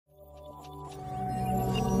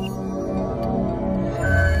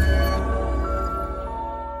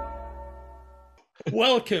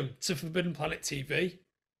Welcome to Forbidden Planet TV.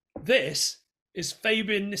 This is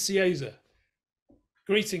Fabian Nicieza.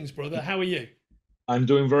 Greetings, brother. How are you? I'm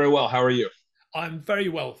doing very well. How are you? I'm very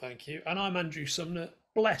well, thank you. And I'm Andrew Sumner,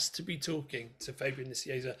 blessed to be talking to Fabian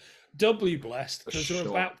Nicieza. Doubly blessed For because we're sure.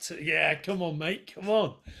 about to. Yeah, come on, mate. Come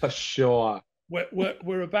on. For sure.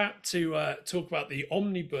 We're about to talk about the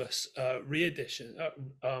omnibus re-edition,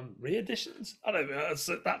 re-editions. I don't know.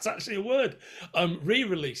 That's actually a word.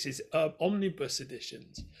 Re-releases, omnibus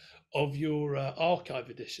editions of your archive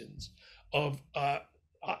editions of. I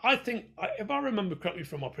think, if I remember correctly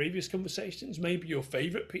from our previous conversations, maybe your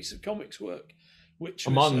favorite piece of comics work, which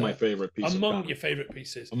was Among my favorite piece of among your comics. favorite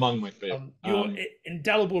pieces, Among my favorite. your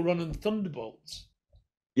indelible run on Thunderbolts.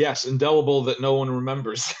 Yes, indelible that no one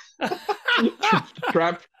remembers.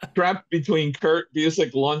 Trapped between Kurt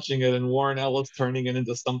Busiek launching it and Warren Ellis turning it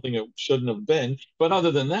into something it shouldn't have been. But other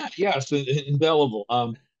than that, yes, indelible.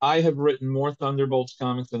 I have written more Thunderbolts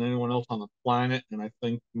comics than anyone else on the planet, and I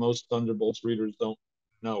think most Thunderbolts readers don't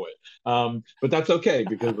know it. But that's okay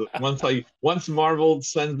because once Marvel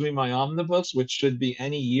sends me my omnibus, which should be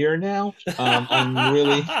any year now, I'm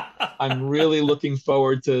really looking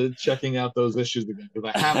forward to checking out those issues again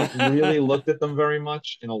because I haven't really looked at them very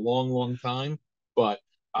much in a long, long time. But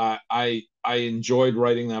I enjoyed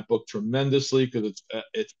writing that book tremendously because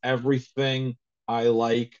it's everything I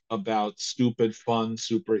like about stupid, fun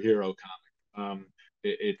superhero comic.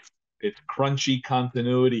 It's crunchy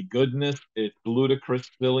continuity goodness. It's ludicrous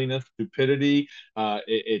silliness, stupidity.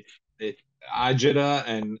 It's agita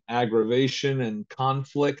and aggravation and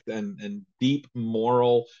conflict and deep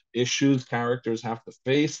moral issues characters have to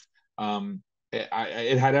face.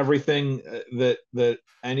 It had everything that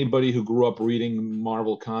anybody who grew up reading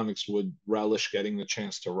Marvel comics would relish getting the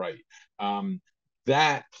chance to write.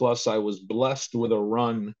 That plus I was blessed with a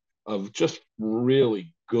run of just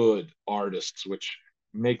really good artists, which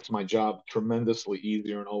makes my job tremendously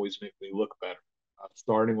easier and always makes me look better.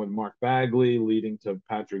 Starting with Mark Bagley, leading to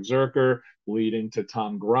Patrick Zercher, leading to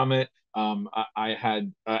Tom Grummett. I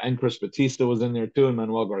had, and Chris Batista was in there too, and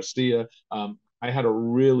Manuel Garcia. I had a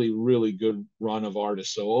really, really good run of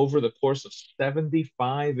artists. So over the course of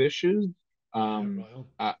 75 issues, um,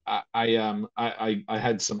 I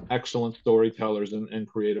had some excellent storytellers and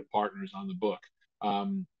creative partners on the book.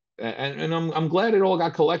 And I'm glad it all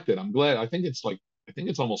got collected. I'm glad. I think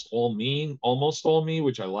it's almost all me,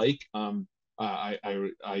 which I like.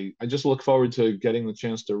 I just look forward to getting the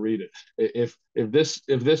chance to read it. If this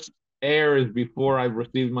airs before I've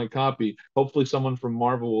received my copy, hopefully someone from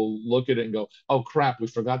Marvel will look at it and go, "Oh crap, we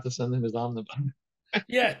forgot to send him his omnibus,"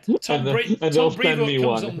 Yeah, and they'll Tom send me Brevoort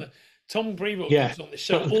comes on one. the Tom Brevoort Yeah, comes on the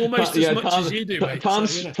show almost as yeah. much as you do, mate. So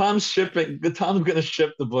you know. Tom's shipping. Tom's gonna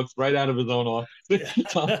ship the books right out of his own office.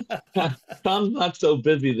 Tom, Tom's not so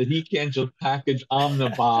busy that he can't just package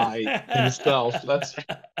Omnibuy himself. That's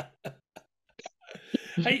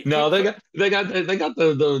Hey, no, they use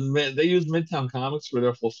Midtown Comics for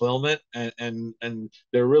their fulfillment, and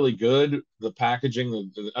they're really good. The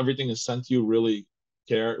packaging, everything is sent to you really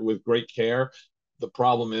care with great care. The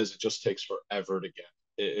problem is it just takes forever to get.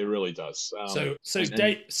 It really does. And So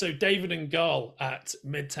David and Garl at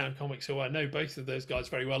Midtown Comics, who I know both of those guys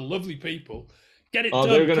very well, lovely people. Get it oh,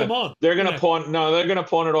 done. Come on, they're gonna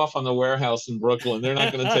pawn it off on the warehouse in Brooklyn. They're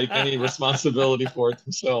not gonna take any responsibility for it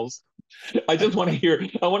themselves. I want to hear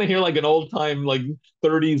like an old time like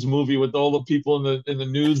 30s movie with all the people in the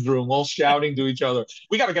newsroom all shouting to each other.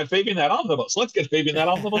 We got to get Fabian that omnibus. Let's get Fabian that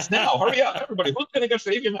omnibus now. Hurry up, everybody. Who's going to get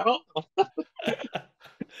Fabian that omnibus?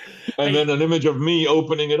 And Hey, then an image of me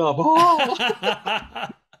opening it up. Oh.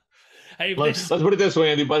 hey, Let's put it this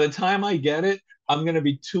way, Andy. By the time I get it, I'm going to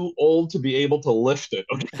be too old to be able to lift it.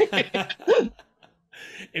 Okay.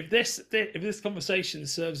 if this conversation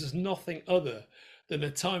serves as nothing other than a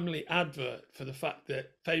timely advert for the fact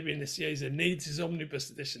that Fabian Nicieza needs his omnibus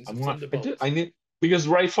editions of Thunderbolts. I need because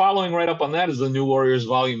following right up on that is the New Warriors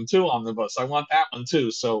Volume 2 omnibus. I want that one too.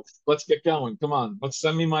 So let's get going. Come on, let's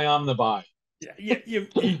send me my omnibuy. Yeah,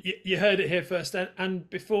 you heard it here first. And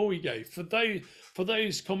before we go, for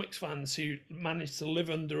those comics fans who managed to live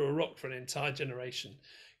under a rock for an entire generation,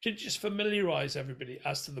 could you just familiarize everybody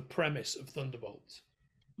as to the premise of Thunderbolts?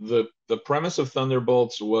 The premise of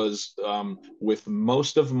Thunderbolts was with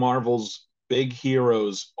most of Marvel's big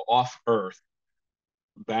heroes off Earth.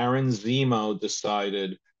 Baron Zemo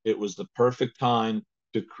decided it was the perfect time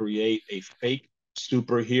to create a fake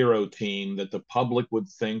superhero team that the public would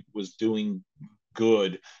think was doing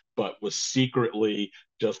good, but was secretly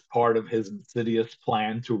just part of his insidious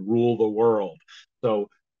plan to rule the world. So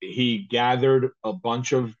he gathered a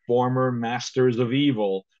bunch of former masters of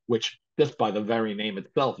evil, which just by the very name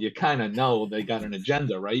itself, you kind of know they got an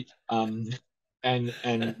agenda, right? And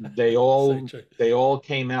So true. they all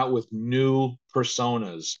came out with new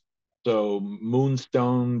personas. So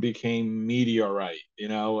Moonstone became Meteorite,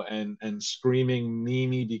 and Screaming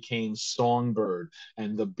Mimi became Songbird,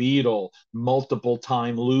 and the Beetle, multiple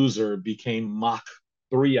time loser, became Mach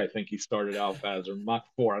 3, I think he started out as, or Mach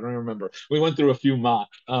 4. I don't remember. We went through a few Mach.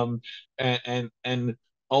 And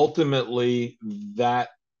ultimately that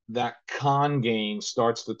con game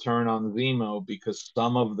starts to turn on Zemo because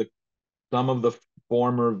some of the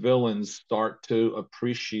former villains start to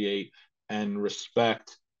appreciate and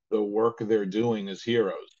respect the work they're doing as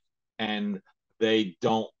heroes. And they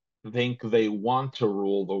don't think they want to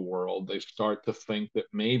rule the world. They start to think that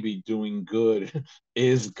maybe doing good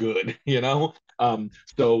is good, you know?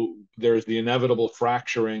 So there's the inevitable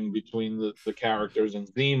fracturing between the characters and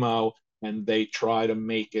Zemo, and they try to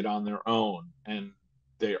make it on their own. And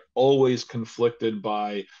they're always conflicted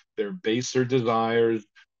by their baser desires,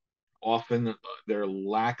 often their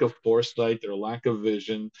lack of foresight, their lack of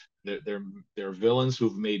vision. They're villains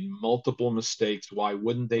who've made multiple mistakes. Why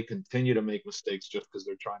wouldn't they continue to make mistakes just because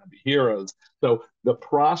they're trying to be heroes? So the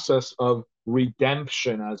process of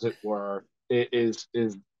redemption, as it were, is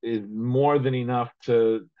more than enough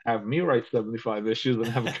to have me write 75 issues and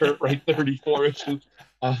have Kurt write 34 issues.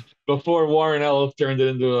 Before Warren Ellis turned it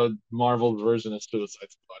into a Marvel's version of Suicide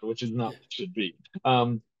Squad, which is not what it should be.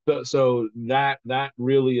 So that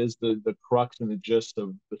really is the crux and the gist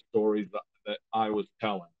of the stories that I was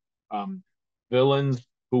telling. Um, Villains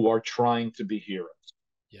who are trying to be heroes.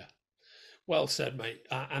 Yeah. Well said, mate.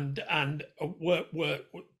 Work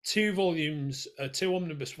two volumes, two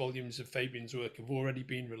omnibus volumes of Fabian's work have already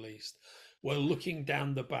been released. We're looking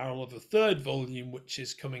down the barrel of a third volume, which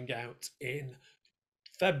is coming out in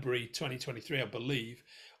February 2023, I believe.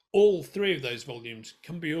 All three of those volumes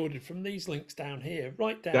can be ordered from these links down here,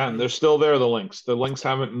 right down Dan, they're here. still there. The links. The links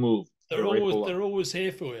haven't moved. They're right below. They're always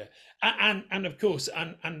here for you. And of course,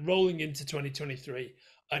 and rolling into 2023,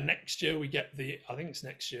 next year we get I think it's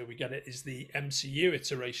next year we get it, is the MCU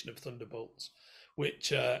iteration of Thunderbolts, which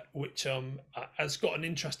has got an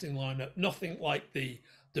interesting lineup. Nothing like the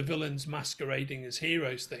villains masquerading as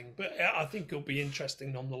heroes thing, but I think it'll be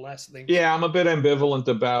interesting nonetheless. I think. Yeah, I'm a bit ambivalent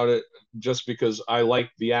about it just because I like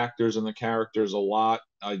the actors and the characters a lot.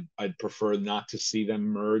 I'd prefer not to see them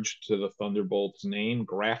merged to the Thunderbolts name,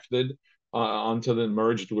 grafted onto the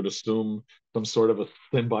merged would assume some sort of a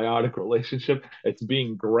symbiotic relationship. It's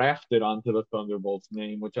being grafted onto the Thunderbolts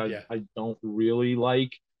name, which I, Yeah, I don't really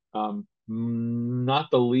like.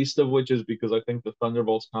 Not the least of which is because I think the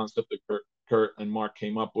Thunderbolts concept that Kurt and Mark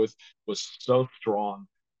came up with was so strong,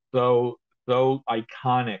 so so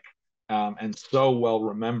iconic, and so well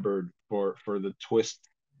remembered for the twist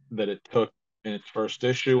that it took in its first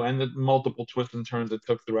issue and the multiple twists and turns it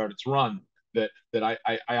took throughout its run. That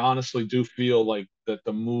I honestly do feel like that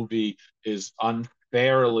the movie is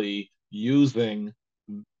unfairly using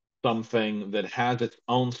something that has its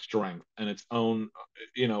own strength and its own,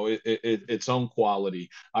 its own quality.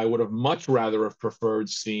 I would have much rather have preferred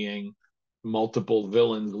seeing multiple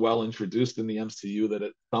villains well introduced in the MCU that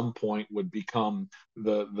at some point would become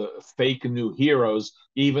the fake new heroes,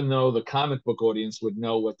 even though the comic book audience would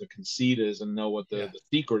know what the conceit is and know what the, yeah. the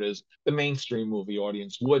secret is. The mainstream movie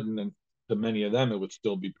audience wouldn't, and to many of them, it would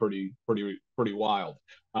still be pretty wild.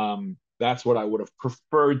 That's what I would have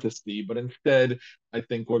preferred to see, but instead, I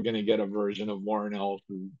think we're going to get a version of Warren Ellis'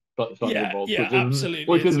 Yeah, Thunderbolts, yeah, which is absolutely.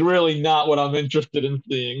 which is really not what I'm interested in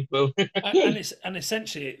seeing. So And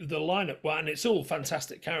essentially the lineup, well, and it's all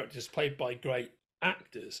fantastic characters played by great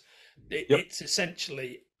actors. yep, It's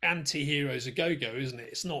essentially anti-heroes a go-go, isn't it?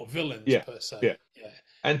 It's not villains yeah, per se. yeah. Yeah,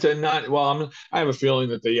 And to not, well, I have a feeling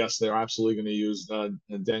that they're absolutely going to use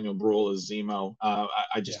Daniel Bruhl as Zemo. I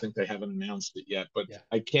just yeah, think they haven't announced it yet. But yeah.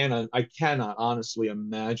 I cannot honestly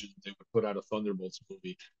imagine they would put out a Thunderbolts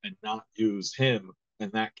movie and not use him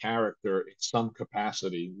and that character in some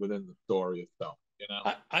capacity within the story itself.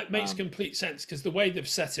 It makes Um, complete sense because the way they've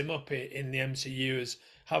set him up in the MCU as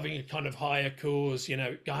having a kind of higher cause,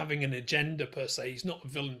 having an agenda per se. He's not a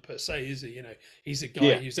villain per se, is he? He's a guy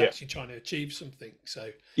yeah, who's yeah. actually trying to achieve something.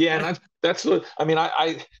 So, Yeah, and and that's what I mean.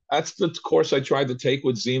 I that's the course I tried to take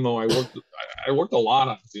with Zemo. I worked a lot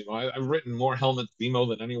on Zemo. I've written more Helmet Zemo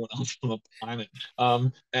than anyone else on the planet.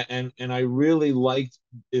 And I really liked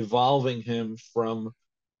evolving him from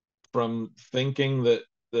thinking that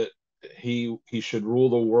he should rule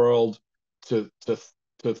the world to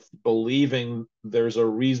believing there's a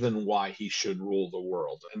reason why he should rule the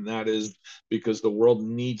world, and that is because the world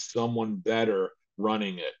needs someone better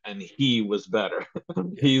running it, and he was better.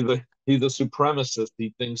 Yeah. He's a supremacist.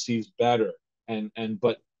 He thinks he's better,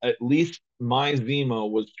 but at least my Zemo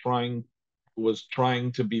was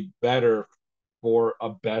trying to be better for a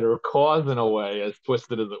better cause in a way, as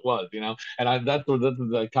twisted as it was, you know. And that's the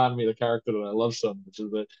dichotomy of the character that I love so much, is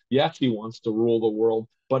that yes, he wants to rule the world,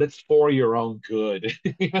 but it's for your own good.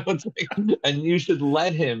 You know, and you should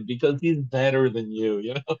let him because he's better than you.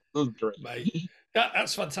 You know, it was great. Mate,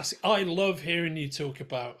 that's fantastic. I love hearing you talk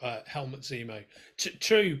about Helmut Zemo.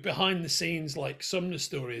 True, behind the scenes, like Sumner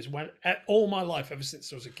stories, when all my life, ever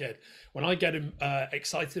since I was a kid, when I get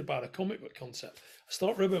excited about a comic book concept, I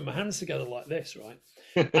start rubbing my hands together like this, right?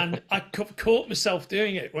 And I caught myself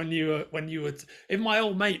doing it when you were in my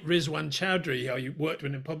old mate Rizwan Chowdhury, who you worked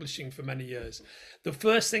with in publishing for many years. The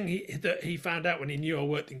first thing he found out when he knew I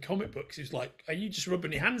worked in comic books, he was like, "Are you just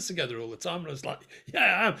rubbing your hands together all the time?" And I was like, "Yeah,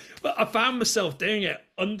 I am." But I found myself doing it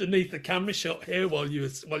underneath the camera shot here while you're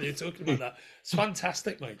talking about that. It's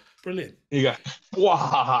fantastic, mate. Brilliant. You got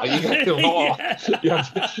wow, you got them all. Yeah.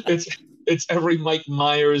 It's every Mike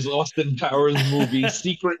Myers, Austin Powers movie,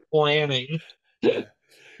 secret planning. Yeah.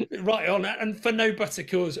 Right on, and for no better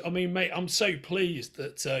cause. I mean, mate, I'm so pleased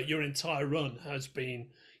that your entire run has been,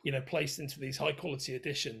 placed into these high quality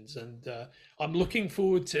editions, and I'm looking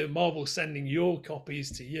forward to Marvel sending your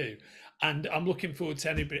copies to you, and I'm looking forward to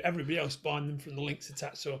everybody else buying them from the links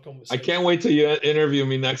attached to our conversation. I can't wait till you interview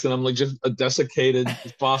me next, and I'm like just a desiccated,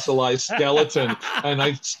 fossilized skeleton, and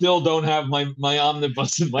I still don't have my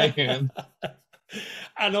omnibus in my hand.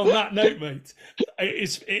 And on that note, mate,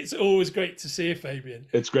 it's always great to see you, Fabian.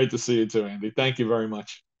 It's great to see you too, Andy. Thank you very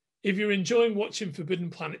much. If you're enjoying watching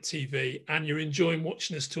Forbidden Planet TV and you're enjoying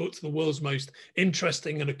watching us talk to the world's most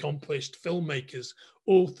interesting and accomplished filmmakers,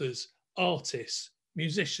 authors, artists,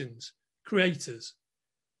 musicians, creators,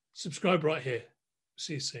 subscribe right here.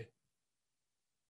 See you soon.